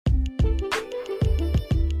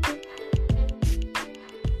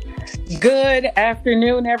Good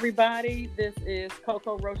afternoon, everybody. This is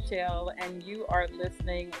Coco Rochelle, and you are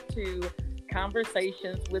listening to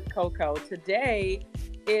Conversations with Coco. Today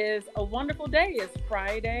is a wonderful day. It's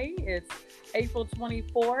Friday, it's April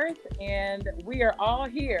 24th, and we are all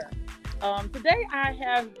here. Today, I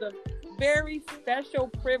have the very special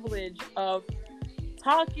privilege of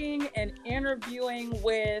talking and interviewing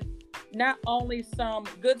with not only some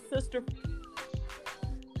good sister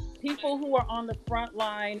people who are on the front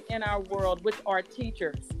line in our world, which are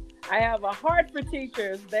teachers. I have a heart for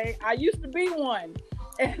teachers. I used to be one.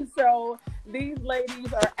 And so these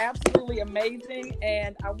ladies are absolutely amazing.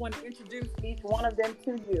 And I want to introduce each one of them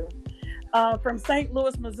to you. From St.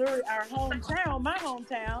 Louis, Missouri, our hometown, my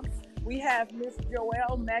hometown, we have Miss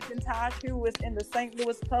Joelle McIntosh, who is in the St.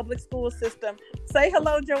 Louis public school system. Say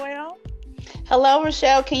hello, Joelle. Hello,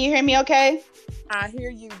 Rochelle. Can you hear me okay? I hear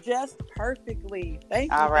you just perfectly.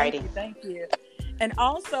 Thank you, thank Alrighty. you, thank you. And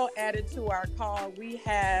also added to our call, we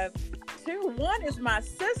have two. One is my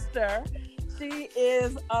sister. She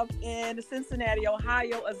is up in Cincinnati,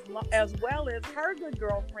 Ohio, as well as her good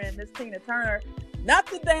girlfriend, Miss Tina Turner. Not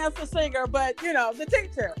the dancer singer, but, the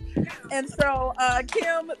teacher. And so,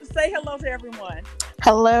 Kim, say hello to everyone.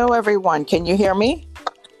 Hello, everyone. Can you hear me?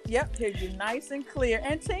 Yep, hear you nice and clear.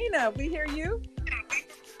 And Tina, we hear you.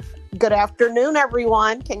 Good afternoon,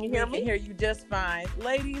 everyone. Can you hear We me? can hear you just fine.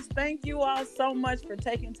 Ladies, thank you all so much for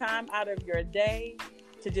taking time out of your day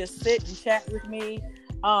to just sit and chat with me.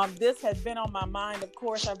 This has been on my mind. Of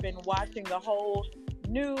course, I've been watching the whole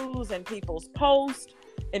news and people's posts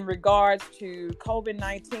in regards to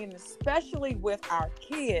COVID-19, especially with our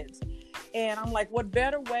kids. And I'm like, what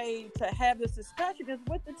better way to have this discussion is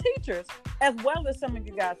with the teachers, as well as some of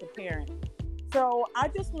you guys are parents. So I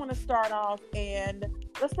just want to start off, and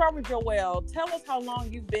let's start with Joelle. Tell us how long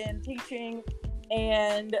you've been teaching,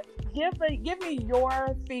 and give me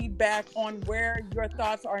your feedback on where your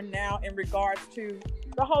thoughts are now in regards to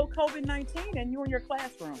the whole COVID-19 and you in your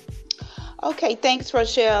classroom. Okay, thanks,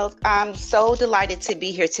 Rochelle. I'm so delighted to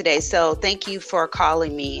be here today. So thank you for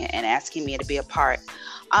calling me and asking me to be a part.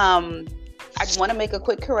 I just want to make a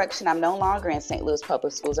quick correction. I'm no longer in St. Louis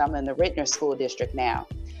Public Schools. I'm in the Rittner School District now.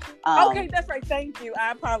 Okay, that's right. Thank you.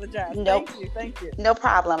 I apologize. Nope. Thank you. No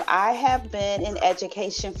problem. I have been in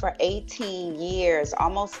education for 18 years,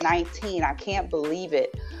 almost 19. I can't believe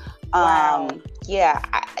it. Wow.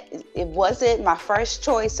 It wasn't my first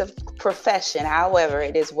choice of profession. However,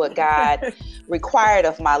 it is what God required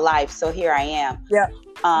of my life. So here I am. Yeah.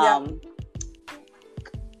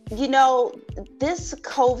 This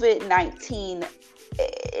COVID-19,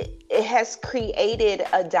 it has created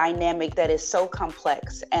a dynamic that is so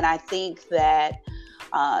complex. And I think that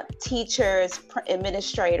teachers,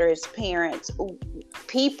 administrators, parents,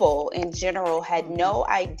 people in general had no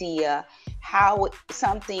idea how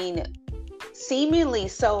something seemingly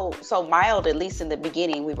so mild, at least in the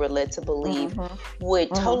beginning, we were led to believe,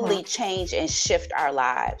 would totally change and shift our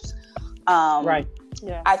lives. Right.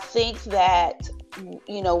 Yeah. I think that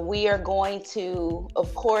we are going to,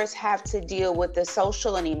 of course, have to deal with the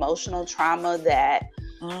social and emotional trauma that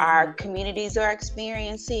our communities are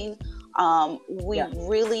experiencing. We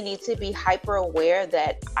really need to be hyper aware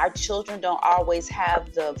that our children don't always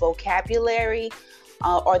have the vocabulary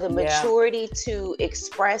or the maturity to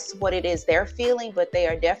express what it is they're feeling, but they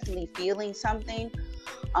are definitely feeling something.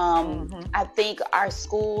 I think our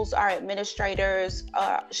schools, our administrators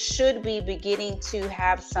should be beginning to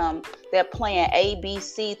have their plan A, B,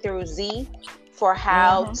 C through Z for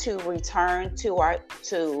how to return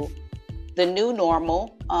to the new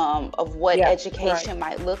normal of what education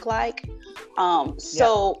might look like.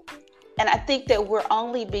 And I think that we're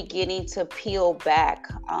only beginning to peel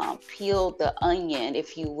the onion,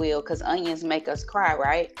 if you will, because onions make us cry,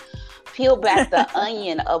 right? Peel back the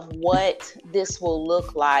onion of what this will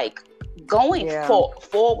look like going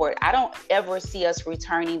forward. I don't ever see us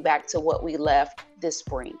returning back to what we left this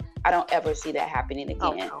spring. I don't ever see that happening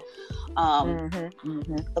again.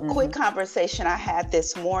 A quick conversation I had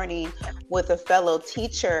this morning with a fellow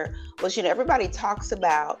teacher was, everybody talks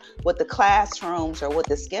about what the classrooms or what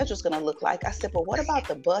the schedule is going to look like. I said, but what about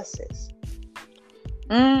the buses?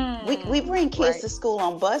 We bring kids to school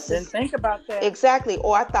on buses. Didn't think about that. Exactly.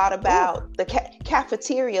 Or I thought about the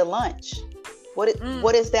cafeteria lunch. What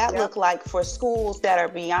does that look like for schools that are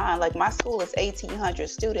beyond? Like my school is 1,800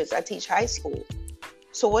 students. I teach high school.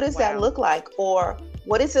 So what does that look like? Or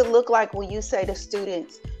what does it look like when you say to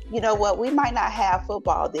students, you know what, we might not have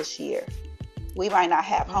football this year. We might not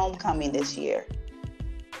have homecoming this year.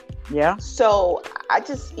 Yeah. So I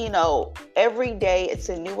just, every day it's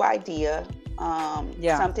a new idea,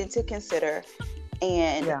 something to consider.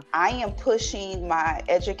 And I am pushing my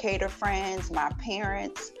educator friends, my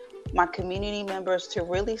parents, my community members to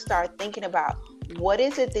really start thinking about what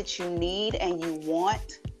is it that you need and you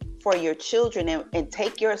want for your children, and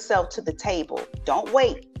take yourself to the table. Don't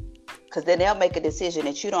wait, because then they'll make a decision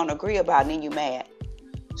that you don't agree about and then you're mad.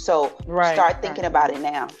 So start thinking about it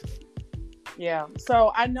now. Yeah.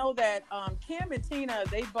 So I know that Kim and Tina,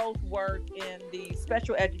 they both work in the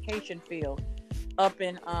special education field up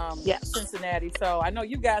in Cincinnati. So I know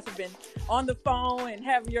you guys have been on the phone and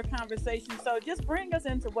having your conversation. So just bring us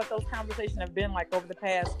into what those conversations have been like over the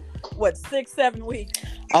past, 6-7 weeks.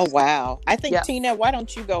 Oh, wow. I think, Tina, why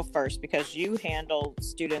don't you go first? Because you handle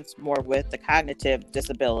students more with the cognitive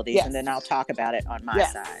disabilities, and then I'll talk about it on my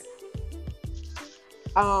side.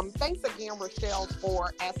 Thanks again, Rochelle,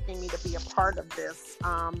 for asking me to be a part of this.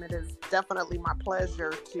 It is definitely my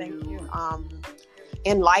pleasure to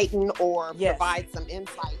enlighten or provide some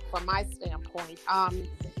insight from my standpoint.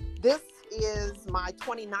 This is my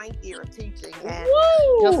 29th year of teaching. And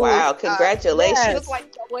congratulations.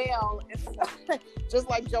 Just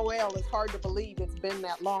like Joelle, it's hard to believe it's been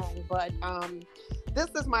that long, but this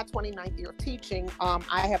is my 29th year of teaching.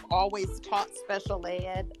 I have always taught special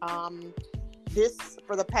ed.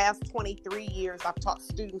 For the past 23 years, I've taught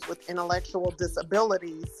students with intellectual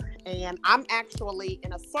disabilities, and I'm actually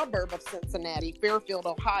in a suburb of Cincinnati, Fairfield,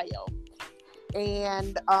 Ohio.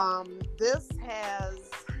 And this has,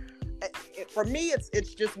 for me,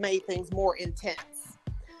 it's just made things more intense.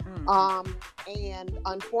 And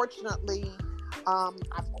unfortunately,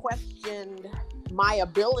 I've questioned my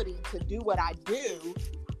ability to do what I do,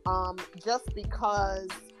 just because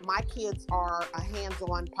my kids are a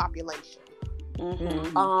hands-on population.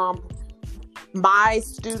 My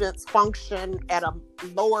students function at a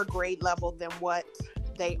lower grade level than what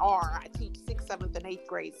they are. I teach 6th, 7th, and 8th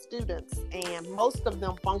grade students, and most of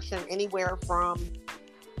them function anywhere from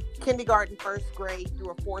kindergarten, 1st grade through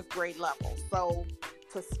a 4th grade level. So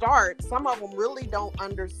to start, some of them really don't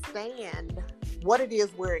understand what it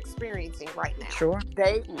is we're experiencing right now. Sure.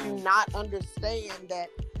 They do not understand that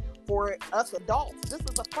for us adults, this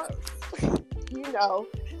is a first,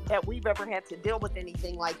 that we've ever had to deal with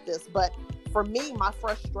anything like this. But for me, my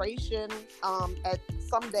frustration at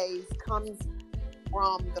some days comes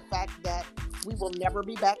from the fact that we will never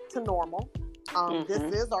be back to normal. This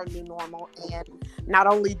is our new normal. And not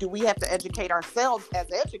only do we have to educate ourselves as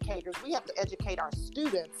educators, we have to educate our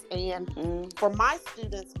students. And for my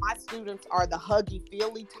students are the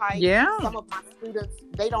huggy-feely type. Yeah. Some of my students,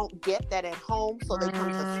 they don't get that at home, so they come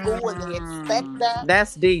to school and they expect that.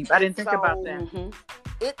 That's deep. I didn't think about that.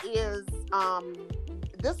 It is,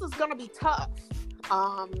 this is going to be tough.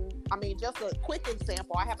 Just a quick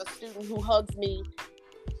example. I have a student who hugs me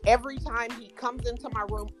every time he comes into my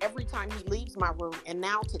room, every time he leaves my room, and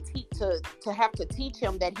now to have to teach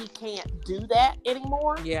him that he can't do that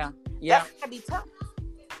anymore. That's gonna be tough.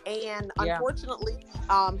 And unfortunately,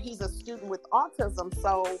 he's a student with autism,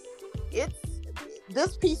 so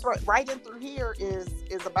this piece right in through here is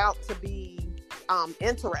about to be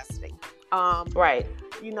interesting.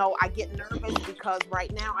 I get nervous because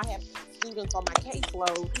right now I have students on my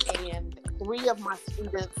caseload, and 3 of my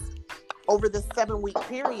students over this 7-week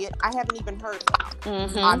period, I haven't even heard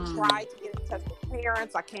from. I've tried to get in touch with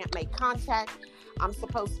parents. I can't make contact. I'm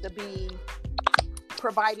supposed to be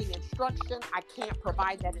providing instruction. I can't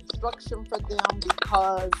provide that instruction for them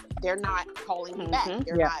because they're not calling me back.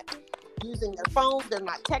 They're not using their phones. They're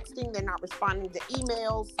not texting. They're not responding to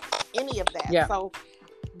emails, any of that. So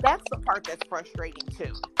that's the part that's frustrating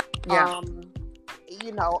too. I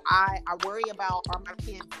worry about, are my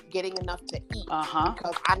kids getting enough to eat?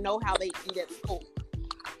 Because I know how they eat at school.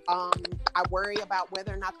 I worry about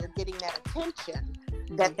whether or not they're getting that attention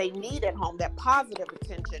that they need at home, that positive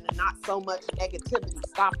attention, and not so much negativity.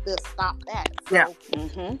 Stop this, stop that. So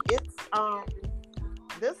it's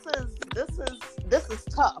this is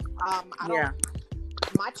tough.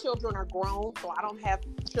 My children are grown, so I don't have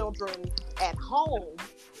children at home,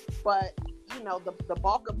 but the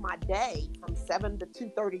bulk of my day from 7 to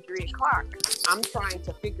 2:30, 3 o'clock, I'm trying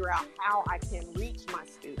to figure out how I can reach my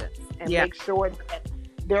students and make sure that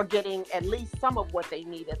they're getting at least some of what they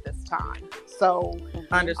need at this time. So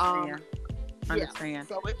understand. So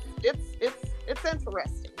it's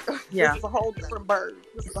interesting. This is a whole different bird.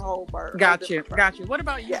 This is a whole bird. Got you. What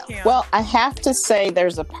about you, Kim? Well, I have to say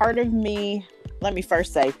there's a part of me. Let me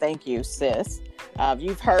first say thank you, sis.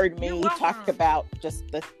 You've heard me talk about just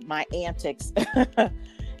my antics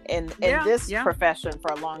in this profession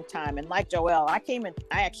for a long time. And like Joelle, I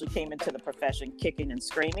actually came into the profession kicking and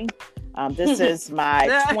screaming. This is my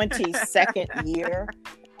 22nd year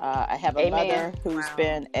I have a mother who's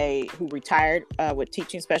who retired with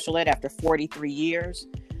teaching special ed after 43 years.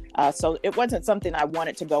 So it wasn't something I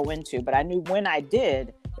wanted to go into, but I knew when I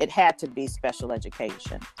did, it had to be special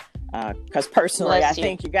education. Because personally, I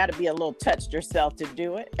think you got to be a little touched yourself to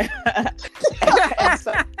do it. And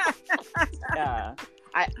so,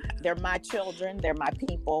 they're my children, they're my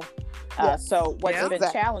people. So what's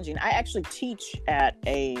been challenging, I actually teach at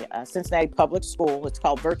a Cincinnati public school. It's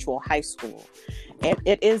called Virtual High School. And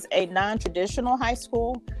it is a non-traditional high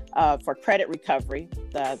school for credit recovery.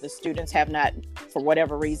 The students have not, for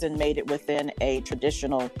whatever reason, made it within a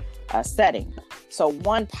traditional setting. So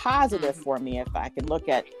one positive for me, if I can look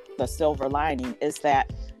at the silver lining, is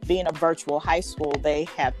that being a virtual high school, they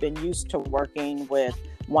have been used to working with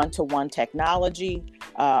one-to-one technology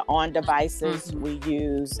on devices. We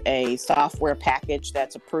use a software package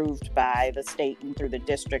that's approved by the state and through the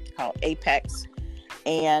district called Apex.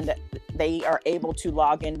 And they are able to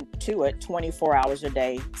log into it 24 hours a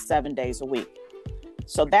day, 7 days a week.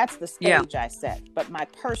 So that's the stage I set. But my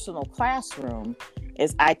personal classroom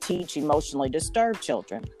is I teach emotionally disturbed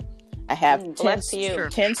children. I have 10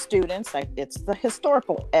 students. It's the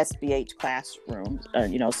historical SBH classroom,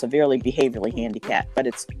 severely behaviorally handicapped, but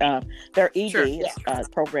it's their ED. It's a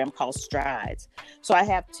program called Strides. So I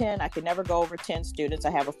have 10. I can never go over 10 students.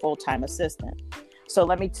 I have a full-time assistant. So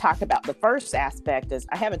let me talk about the first aspect is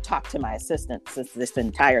I haven't talked to my assistant since this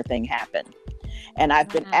entire thing happened. And I've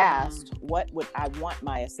been asked, what would I want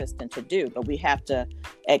my assistant to do? But we have to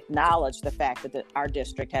acknowledge the fact that our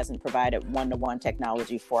district hasn't provided one-to-one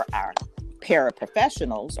technology for our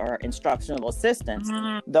paraprofessionals or instructional assistants,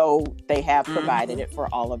 though they have provided it for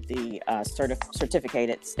all of the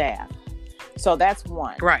certificated staff. So that's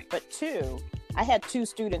one. Right. But two, I had 2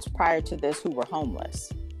 students prior to this who were homeless.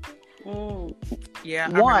 Yeah,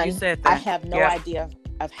 one, you said that. I have no idea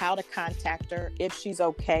of how to contact her, if she's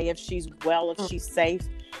okay, if she's well, if she's safe.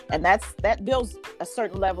 And that builds a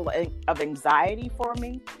certain level of anxiety for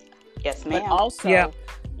me. Yes, ma'am. But also,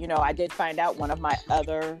 I did find out one of my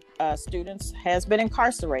other students has been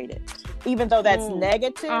incarcerated. Even though that's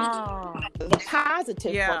negative, the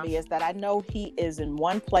positive for me is that I know he is in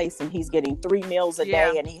one place and he's getting 3 meals a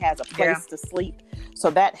day and he has a place to sleep. So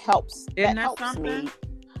that helps. That helps me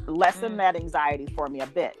lessen that anxiety for me a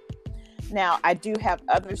bit. Now, I do have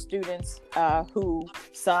other students who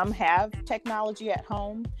some have technology at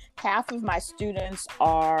home. Half of my students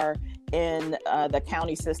are in the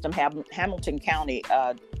county system, Hamilton County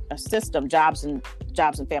system, jobs and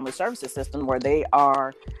family services system, where they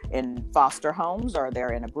are in foster homes or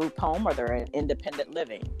they're in a group home or they're in independent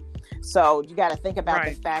living. So you got to think about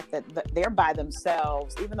the fact that they're by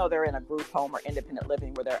themselves, even though they're in a group home or independent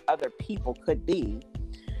living where there are other people could be.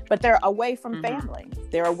 But they're away from family.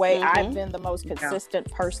 They're away. I've been the most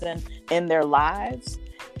consistent person in their lives.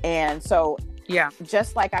 And so,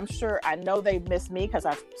 just like I know they miss me because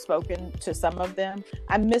I've spoken to some of them.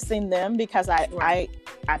 I'm missing them because I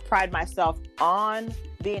pride myself on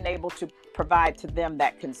being able to provide to them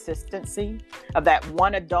that consistency of that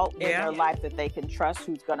one adult in their life that they can trust,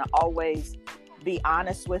 who's going to always be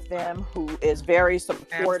honest with them, who is very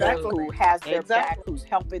supportive, who has their back, who's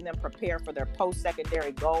helping them prepare for their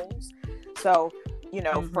post-secondary goals. So,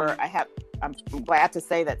 I'm glad to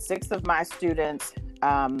say that 6 of my students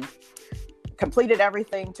completed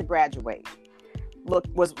everything to graduate.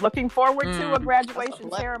 Was looking forward to a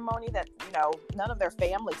graduation ceremony that, none of their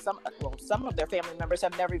family, some of their family members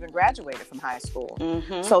have never even graduated from high school.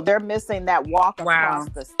 So they're missing that walk across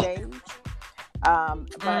the stage.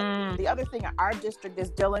 But the other thing our district is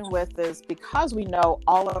dealing with is, because we know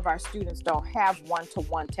all of our students don't have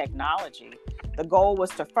one-to-one technology, the goal was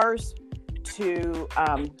to first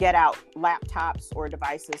get out laptops or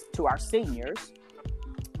devices to our seniors.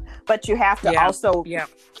 But you have to also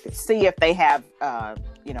see if they have,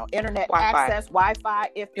 internet access, Wi-Fi,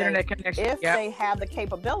 if they have the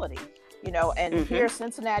capability. And here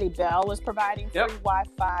Cincinnati Bell is providing free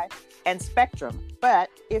Wi-Fi and Spectrum. But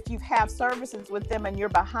if you have services with them and you're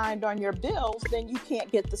behind on your bills, then you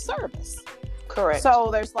can't get the service. Correct. So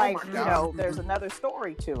there's there's another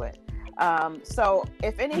story to it. So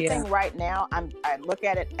if anything right now, I look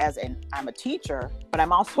at it as I'm a teacher, but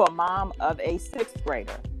I'm also a mom of a 6th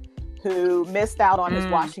grader who missed out on his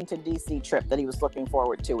Washington, D.C. trip that he was looking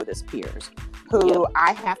forward to with his peers, who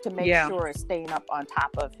I have to make sure is staying up on top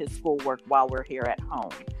of his schoolwork while we're here at home,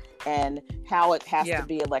 and how it has to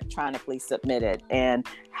be electronically submitted, and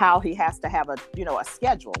how he has to have a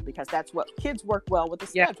schedule, because that's what kids work well with, the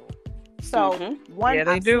schedule. So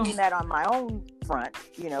I'm seeing that on my own front,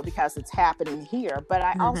 because it's happening here, but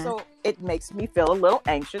I also, it makes me feel a little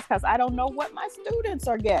anxious because I don't know what my students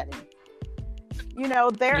are getting.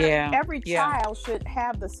 every child should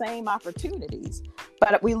have the same opportunities,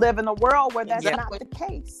 but we live in a world where that's not the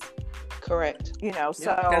case. Correct.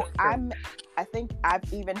 So I think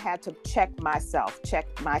I've even had to check my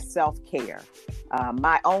self-care,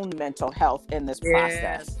 my own mental health in this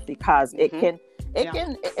process, because it can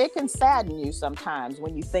sadden you sometimes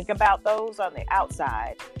when you think about those on the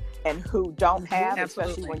outside and who don't have,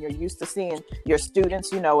 especially when you're used to seeing your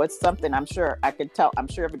students. It's something I'm sure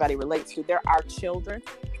everybody relates to. There are children,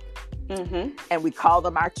 and we call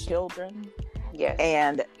them our children. Yes.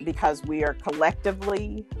 And because we are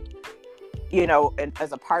collectively, and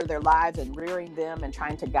as a part of their lives and rearing them and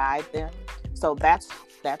trying to guide them. So that's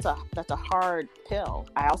a hard pill.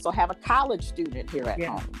 I also have a college student here at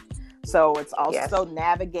home. So it's also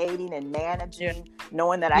navigating and managing,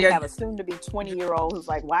 knowing that I have a soon-to-be 20-year-old who's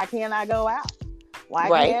like, why can't I go out? Why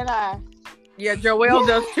can't I? Yeah, Joelle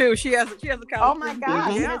does too. She has a college. Oh my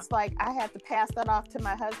gosh. And it's like, I had to pass that off to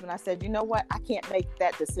my husband. I said, you know what? I can't make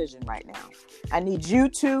that decision right now. I need you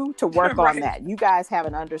two to work on that. You guys have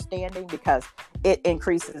an understanding, because it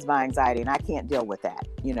increases my anxiety and I can't deal with that.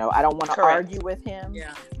 I don't want to argue with him.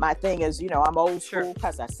 Yeah. My thing is, I'm old school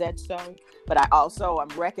because I said so, but I'm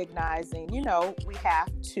recognizing, we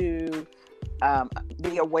have to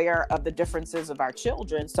be aware of the differences of our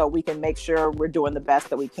children so we can make sure we're doing the best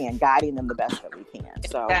that we can, guiding them the best that we can.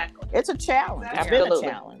 So it's a challenge. It's been a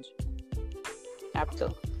challenge.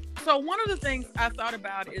 Absolutely. So one of the things I thought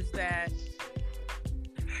about is that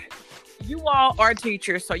you all are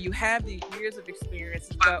teachers, so you have these years of experience,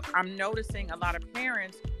 but I'm noticing a lot of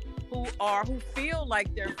parents who feel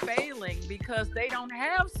like they're failing because they don't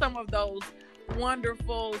have some of those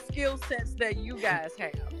wonderful skill sets that you guys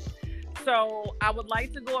have. So I would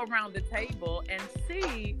like to go around the table and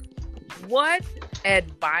see what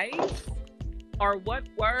advice or what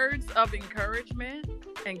words of encouragement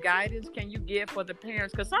and guidance can you give for the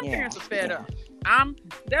parents? Because some parents are fed up.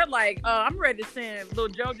 They're like, I'm ready to send little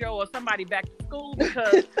JoJo or somebody back to school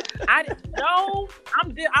because I didn't know.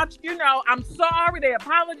 I'm sorry. They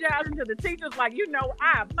apologizing to the teachers. Like,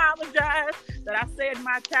 I apologize that I said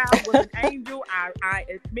my child was an angel. I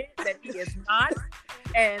admit that he is not.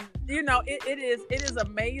 And it is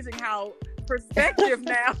amazing how perspective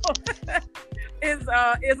now is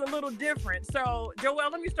a little different. So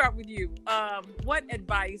Joelle, let me start with you. What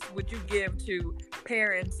advice would you give to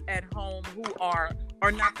parents at home who are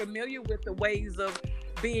not familiar with the ways of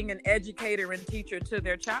being an educator and teacher to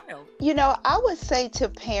their child? I would say to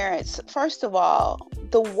parents, first of all,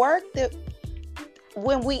 the work that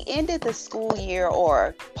when we ended the school year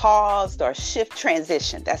or paused or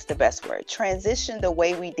transition, that's the best word, transition the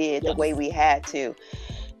way we did, the way we had to,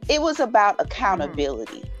 it was about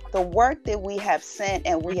accountability. The work that we have sent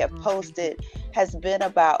and we have posted has been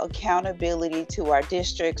about accountability to our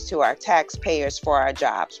districts, to our taxpayers for our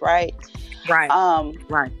jobs, right? Right.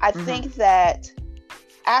 I think that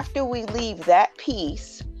after we leave that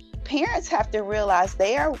piece, parents have to realize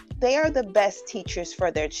they are the best teachers for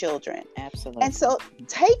their children. Absolutely. And so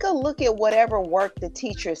take a look at whatever work the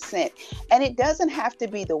teacher sent. And it doesn't have to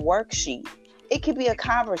be the worksheet. It could be a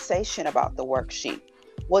conversation about the worksheet.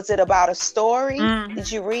 Was it about a story? Did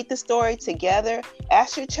you read the story together?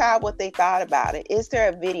 Ask your child what they thought about it. Is there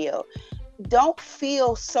a video? Don't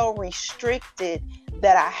feel so restricted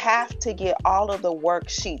that I have to get all of the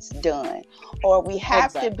worksheets done, or we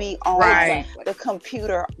have to be on the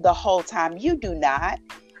computer the whole time. You do not.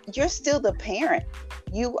 You're still the parent.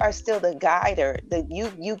 You are still the guider.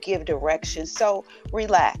 You give direction. So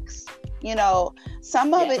relax.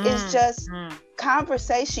 Some of it is just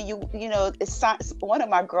conversation. It's one of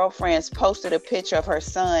my girlfriends posted a picture of her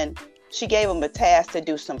son. She gave him a task to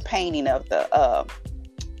do some painting of the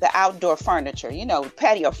outdoor furniture,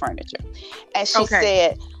 patio furniture. And she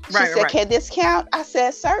said, can this count? I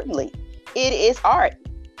said, certainly. It is art.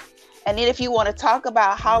 And then if you want to talk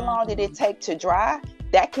about how long did it take to dry,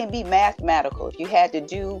 that can be mathematical. If you had to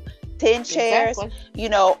do 10 chairs,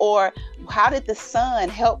 or how did the sun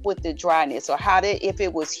help with the dryness, or if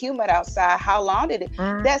it was humid outside, how long did it?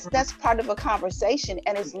 That's part of a conversation.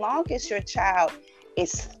 And as long as your child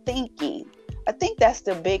is thinking, I think that's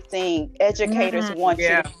the big thing. Educators want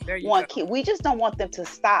kids. We just don't want them to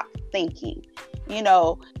stop thinking.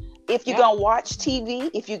 If you're going to watch TV,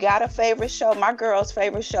 if you got a favorite show, my girl's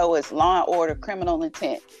favorite show is Law and Order: Criminal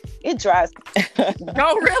Intent. It drives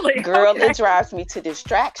Oh, really? Girl, it drives me to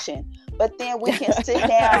distraction. But then we can sit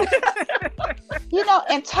down,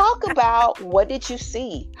 and talk about, what did you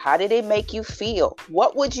see? How did it make you feel?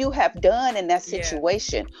 What would you have done in that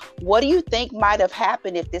situation? What do you think might have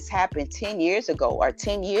happened if this happened 10 years ago or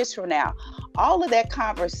 10 years from now? All of that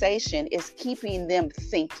conversation is keeping them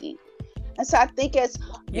thinking. And so I think as,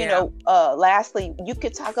 lastly, you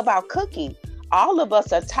could talk about cooking. All of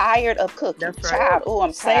us are tired of cooking. That's right. Child, oh,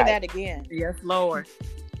 I'm Say tired. that again. Yes, Lord.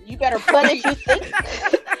 You better But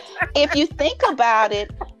if you think about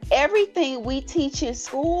it, everything we teach in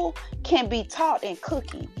school can be taught in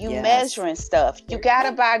cooking. You measuring stuff. You got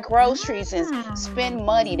to buy groceries and spend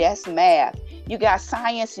money. That's math. You got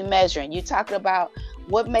science and measuring. You talking about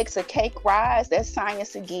what makes a cake rise? That's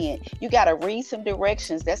science again. You got to read some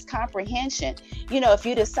directions. That's comprehension. If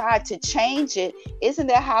you decide to change it, isn't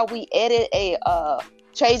that how we edit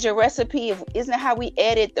change your recipe? Isn't that how we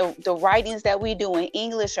edit the writings that we do in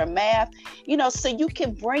English or math? So you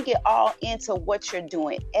can bring it all into what you're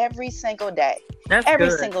doing every single day.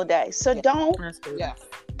 Every single day. So don't,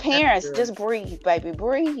 parents, just breathe, baby,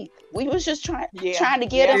 breathe. We was just trying to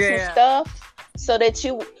get us some stuff so that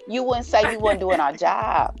you wouldn't say you weren't doing our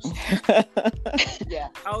jobs. Okay. Yeah.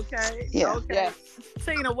 Okay. Yes.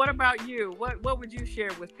 Tina, what about you? What would you share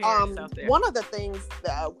with parents out there? One of the things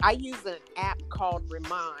I use an app called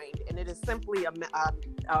Remind, and it is simply a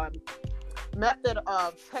method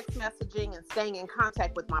of text messaging and staying in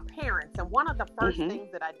contact with my parents. And one of the first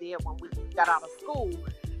things that I did when we got out of school,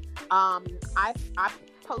 I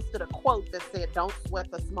posted a quote that said, "Don't sweat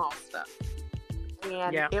the small stuff."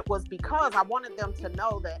 And it was because I wanted them to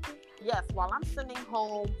know that, yes, while I'm sending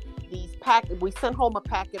home these packets, we sent home a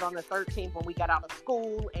packet on the 13th when we got out of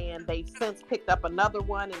school, and they've since picked up another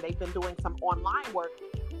one, and they've been doing some online work.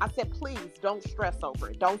 I said, please don't stress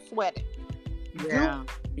over it. Don't sweat it.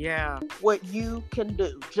 Do what you can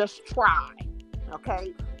do. Just try.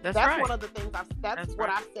 Okay? That's right. right. One of the things that's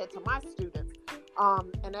what I said to my students.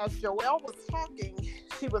 And as Joelle was talking,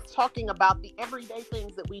 she was talking about the everyday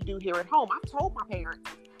things that we do here at home. I've told my parents,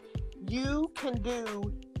 you can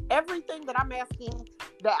do everything that I've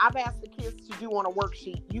asked the kids to do on a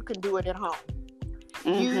worksheet. You can do it at home.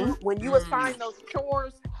 When you assign those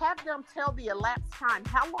chores, have them tell the elapsed time.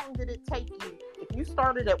 How long did it take you? If you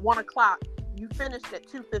started at 1:00, you finished at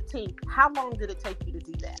 2:15. How long did it take you to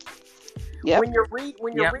do that? Yep. When you're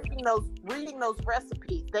reading those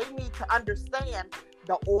recipes, they need to understand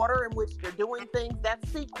the order in which they're doing things. That's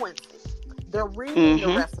sequencing. They're reading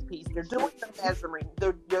the recipes. They're doing the measuring.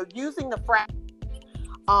 They're using the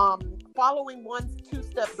following 1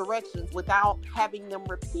 2-step directions without having them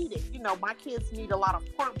repeat it. My kids need a lot of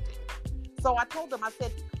prompting. So I told them, I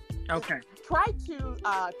said, try to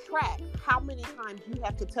track how many times you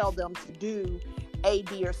have to tell them to do A,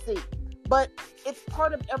 B, or C. But it's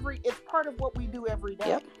part of what we do every day.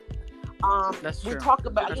 Yep. That's true. We talk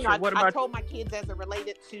about, That's I told my kids as it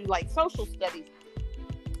related to like social studies,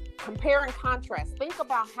 compare and contrast. Think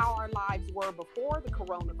about how our lives were before the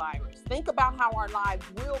coronavirus. Think about how our lives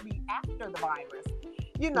will be after the virus.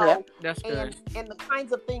 That's good. And the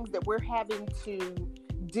kinds of things that we're having to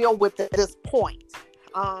deal with at this point.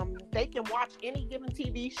 They can watch any given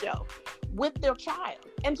TV show with their child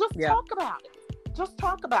and just talk about it. Just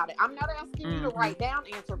talk about it. I'm not asking you to write down,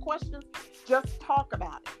 answer questions. Just talk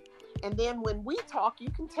about it. And then when we talk, you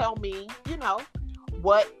can tell me,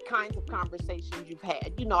 what kinds of conversations you've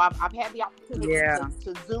had. I've had the opportunity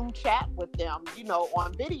to Zoom chat with them,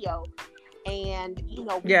 on video. And,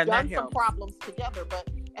 we've done some problems together. But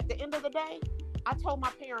at the end of the day, I told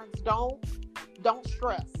my parents, don't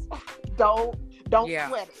stress. don't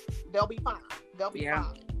sweat it. They'll be fine. They'll be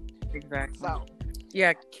fine. Exactly. So.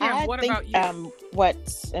 Yeah, Kim, what about you?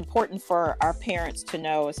 What's important for our parents to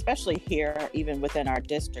know, especially here, even within our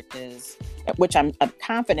district, is, which I'm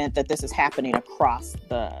confident that this is happening across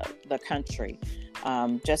the country.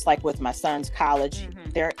 Just like with my son's college,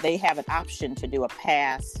 they have an option to do a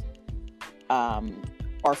pass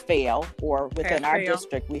or fail, or within our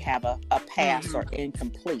district, we have a pass or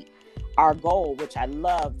incomplete. Our goal, which I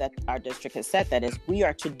love that our district has set, that is, we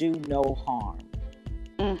are to do no harm.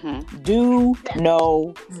 Do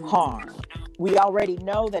no harm. We already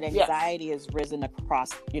know that anxiety has risen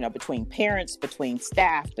across, between parents, between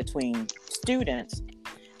staff, between students.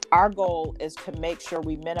 Our goal is to make sure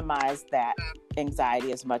we minimize that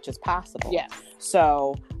anxiety as much as possible. Yes.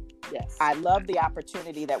 So I love the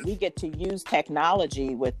opportunity that we get to use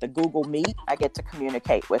technology with the Google Meet. I get to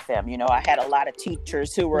communicate with them. I had a lot of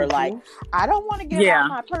teachers who were like, I don't want to give out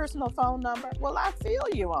my personal phone number. Well, I feel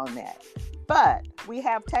you on that. But we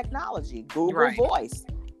have technology. Google Voice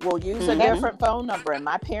will use a different phone number, and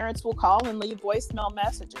my parents will call and leave voicemail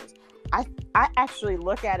messages. I actually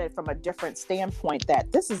look at it from a different standpoint,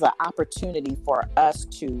 that this is an opportunity for us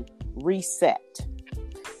to reset.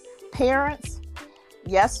 Parents,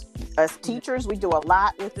 yes, as teachers, we do a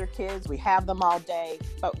lot with your kids. We have them all day,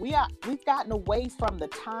 but we've gotten away from the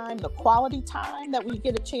quality time that we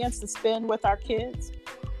get a chance to spend with our kids.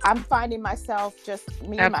 I'm finding myself just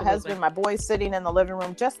me and my husband, my boys sitting in the living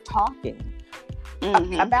room, just talking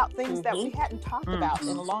about things that we hadn't talked about in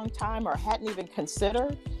a long time or hadn't even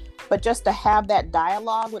considered. But just to have that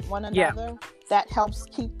dialogue with one another, that helps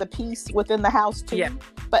keep the peace within the house too.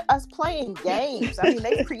 But us playing games, I mean,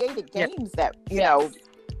 they've created games that, you know,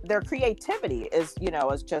 their creativity is, you know,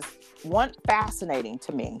 is just fascinating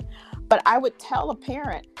to me. But I would tell a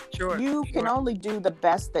parent, you can only do the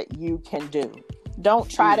best that you can do. Don't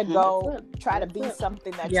try to be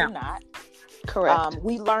something that you're not. Correct.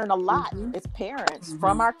 We learn a lot as parents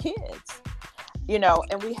from our kids, you know,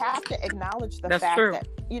 and we have to acknowledge the fact that,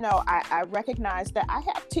 you know, I recognize that I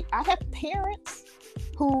have parents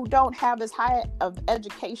who don't have as high of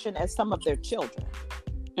education as some of their children.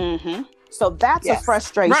 So that's a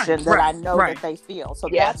frustration that I know that they feel. So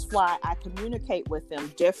that's why I communicate with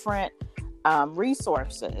them different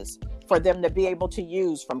resources for them to be able to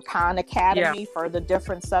use from Khan Academy for the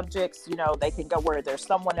different subjects. You know, they can go where there's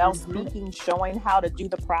someone else speaking, showing how to do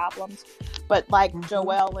the problems. But like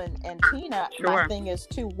Joelle and Tina, my thing is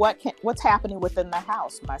too, what's happening within the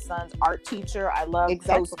house? My son's art teacher, I love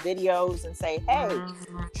post videos and say, hey,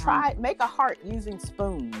 make a heart using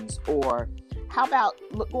spoons, or how about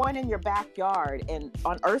going in your backyard and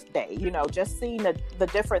on Earth Day, you know, just seeing the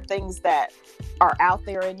different things that are out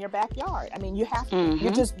there in your backyard. I mean, you have to,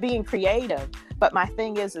 you're just being creative. But my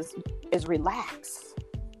thing is relax.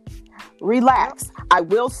 I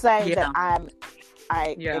will say that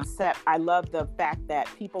I love the fact that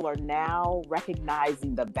people are now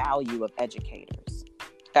recognizing the value of educators.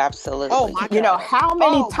 Absolutely. Oh my God. You know, how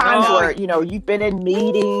many times where, you know, you've been in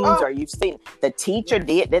meetings or you've seen the teacher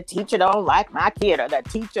don't like my kid, or the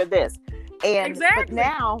teacher this. And but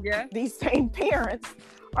now these same parents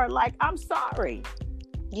are like, I'm sorry.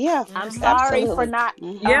 Yeah. I'm sorry for not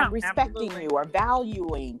respecting you or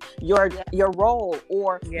valuing your role,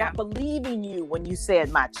 or not believing you when you said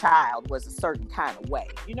my child was a certain kind of way.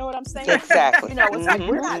 You know what I'm saying? Exactly. You know, it's like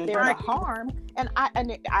we're not there to harm. And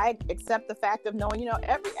I accept the fact of knowing, you know,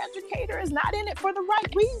 every educator is not in it for the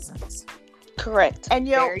right reasons. Correct. And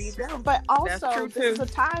there you go. But also this is a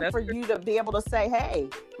time for you to be able to say, hey,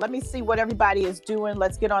 let me see what everybody is doing.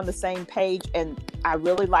 Let's get on the same page. And I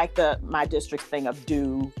really like my district's thing of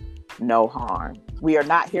do no harm. We are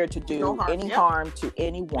not here to do any harm to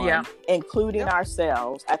anyone, including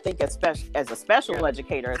ourselves. I think as a special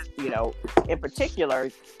educator, you know, in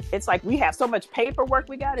particular, it's like we have so much paperwork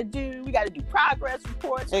we got to do. We got to do progress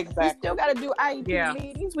reports. Exactly. We still got to do IEP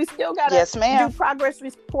meetings. We still got to do progress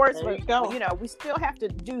reports. You know, we still have to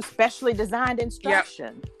do specially designed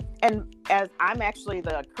instruction. And as I'm actually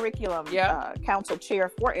the curriculum council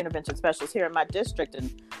chair for intervention specialists here in my district,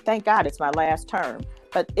 and thank God it's my last term,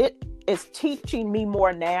 but it is teaching me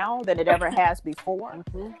more now than it ever has before,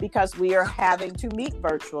 because we are having to meet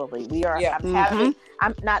virtually.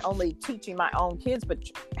 I'm not only teaching my own kids, but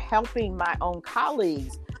helping my own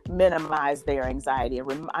colleagues minimize their anxiety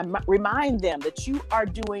and remind them that you are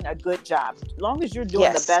doing a good job. As long as you're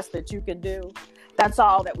doing the best that you can do, that's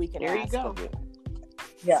all that we can ask of you.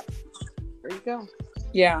 Yeah. There you go.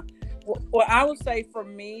 Yeah. Well, I would say for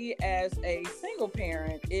me as a single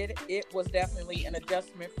parent, it was definitely an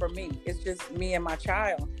adjustment for me. It's just me and my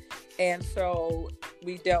child. And so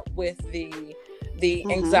we dealt with the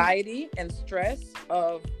anxiety and stress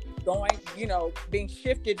of going, you know, being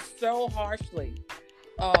shifted so harshly,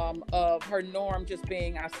 of her norm just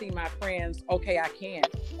being, I see my friends, okay, I can,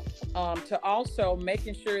 to also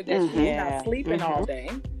making sure that she's not sleeping all day.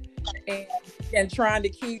 And trying to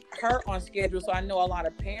keep her on schedule. So I know a lot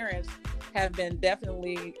of parents have been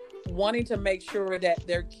definitely wanting to make sure that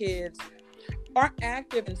their kids are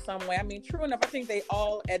active in some way. I mean, true enough, I think they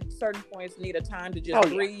all at certain points need a time to just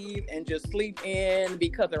breathe and just sleep in,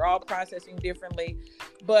 because they're all processing differently.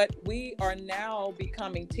 But we are now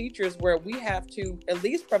becoming teachers where we have to at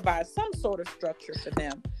least provide some sort of structure for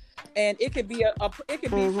them. And it could be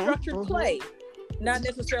structured play. Not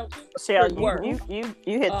necessarily. Cheryl,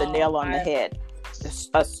 you hit the nail on the head.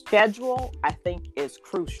 A schedule, I think, is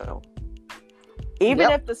crucial.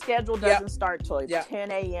 Even if the schedule doesn't start till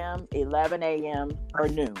 10 a.m., 11 a.m., or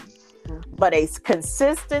noon. But a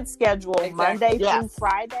consistent schedule, Monday through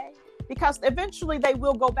Friday, because eventually they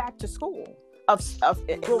will go back to school.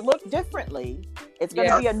 It will look differently. It's going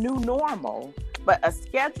to be a new normal, but a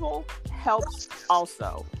schedule helps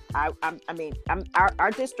also.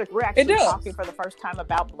 Our district, we're actually talking for the first time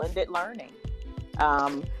about blended learning.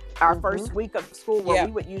 Our first week of school, where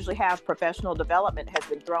we would usually have professional development, has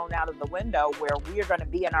been thrown out of the window, where we are going to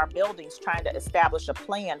be in our buildings trying to establish a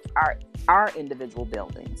plan for our individual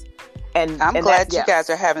buildings. And I'm glad you guys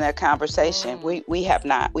are having that conversation. We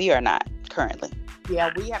are not currently.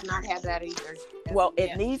 Yeah, we have not had that either. Well,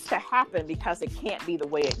 it needs to happen because it can't be the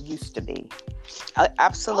way it used to be.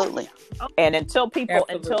 Absolutely. And until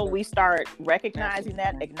we start recognizing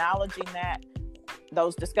that, acknowledging that,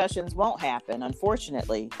 those discussions won't happen,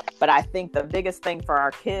 unfortunately. But I think the biggest thing for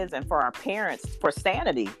our kids and for our parents, for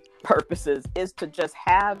sanity purposes, is to just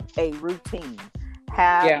have a routine,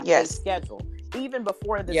 have a schedule. Even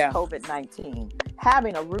before this COVID-19,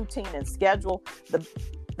 having a routine and schedule,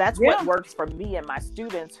 that's what works for me and my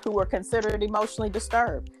students who are considered emotionally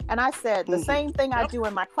disturbed. And I said the same thing I do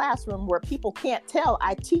in my classroom, where people can't tell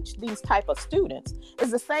I teach these type of students, is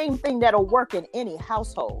the same thing that'll work in any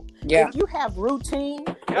household. If you have routine,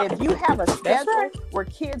 if you have a schedule where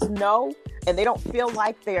kids know and they don't feel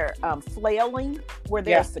like they're flailing, where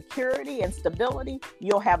there's security and stability,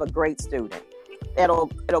 you'll have a great student. It'll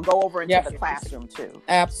go over into the classroom too.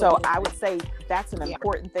 Absolutely. So I would say that's an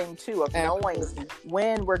important thing too, of knowing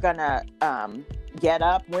when we're gonna get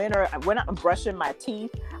up, when I'm brushing my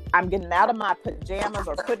teeth, I'm getting out of my pajamas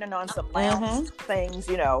or putting on some lounge things.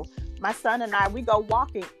 You know, my son and I, we go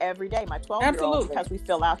walking every day. My 12-year-old, because we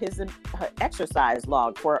fill out his exercise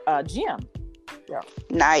log for gym.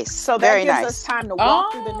 Nice. So that Very gives nice. us time to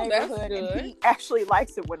walk through the neighborhood, and he actually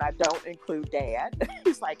likes it when I don't include Dad.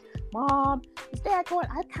 He's like, Mom, is Dad going?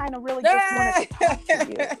 I kind of really just wanted to talk to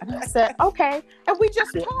you. And I said, okay. And we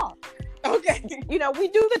just talk. Okay. You know, we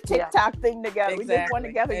do the TikTok thing together. We did one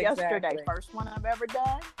together yesterday. First one I've ever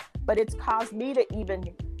done. But it's caused me to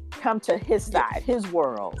even come to his side, his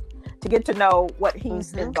world, to get to know what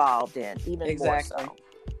he's involved in, even more so.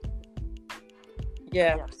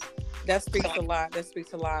 Yeah. That speaks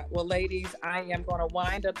a lot. Well, ladies, I am going to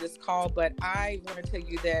wind up this call, but I want to tell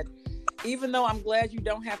you that even though I'm glad you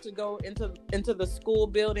don't have to go into the school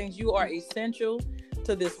buildings, you are essential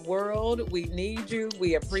to this world. We need you.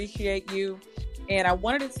 We appreciate you. And I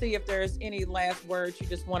wanted to see if there's any last words you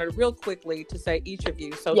just wanted real quickly to say, each of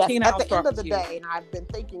you. So, Tina, at the end of the day, and I've been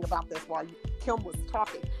thinking about this while Kim was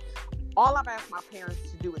talking, all I've asked my parents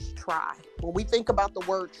to do is try. When we think about the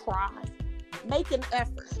word try, make an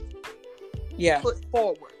effort. Put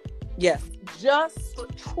forward. Yes. Just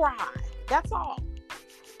try. That's all.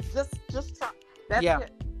 Just try. That's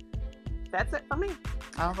it. That's it for me.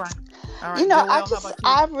 All right. You know,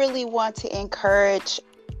 I really want to encourage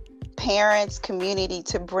parents, community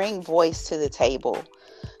to bring voice to the table.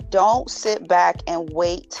 Don't sit back and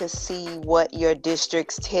wait to see what your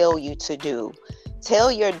districts tell you to do.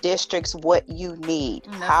 Tell your districts what you need,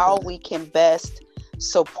 how we can best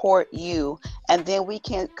support you, and then we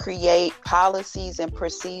can create policies and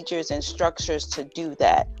procedures and structures to do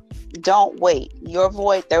that. Don't wait.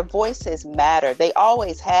 Their voices matter. They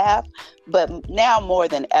always have, but now more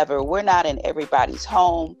than ever, we're not in everybody's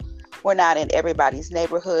home. We're not in everybody's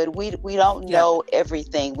neighborhood. We don't know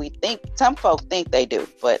everything. We think, some folk think they do,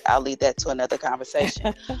 but I'll leave that to another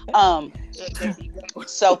conversation.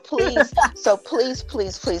 So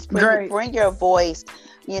please bring your voice.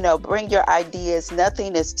 You know, bring your ideas.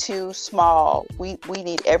 Nothing is too small. We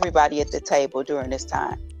need everybody at the table during this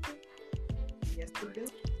time. Yes, we do.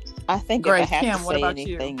 I think if I have to say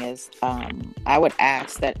anything is, I would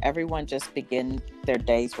ask that everyone just begin their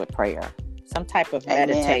days with prayer, some type of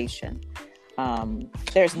meditation.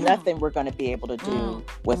 There's nothing we're going to be able to do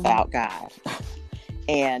without God.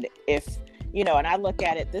 And if, you know, and I look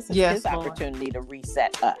at it, this is his opportunity to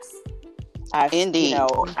reset us. Indeed. You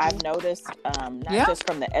know, I've noticed, not just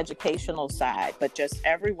from the educational side, but just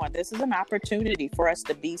everyone, this is an opportunity for us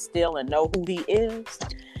to be still and know who he is.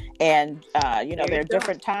 And, you know, there are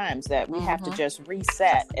different times that we have to just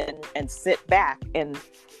reset and sit back and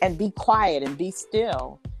be quiet and be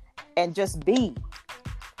still and just be.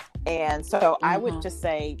 And so I would just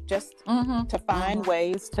say, just to find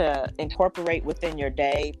ways to incorporate within your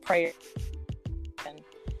day prayer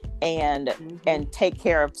and take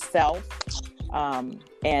care of self,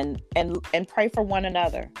 and pray for one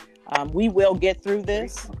another. We will get through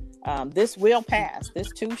this. This will pass.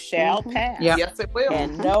 This too shall pass. Yes, it will.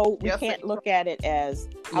 And no, we can't look at it as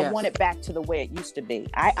I want it back to the way it used to be.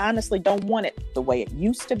 I honestly don't want it the way it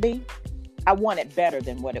used to be. I want it better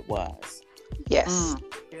than what it was. Yes.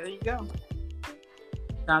 There you go.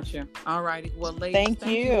 Gotcha. All righty. Well, ladies, thank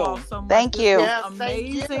you all so much. Thank you. Yes,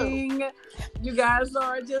 amazing. You guys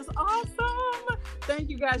are just awesome. Thank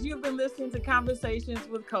you, guys. You've been listening to Conversations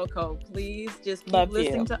with Coco. Please just keep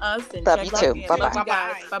listening to us and Love check you back too. in. Bye-bye. Love you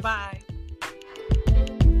guys. Bye-bye.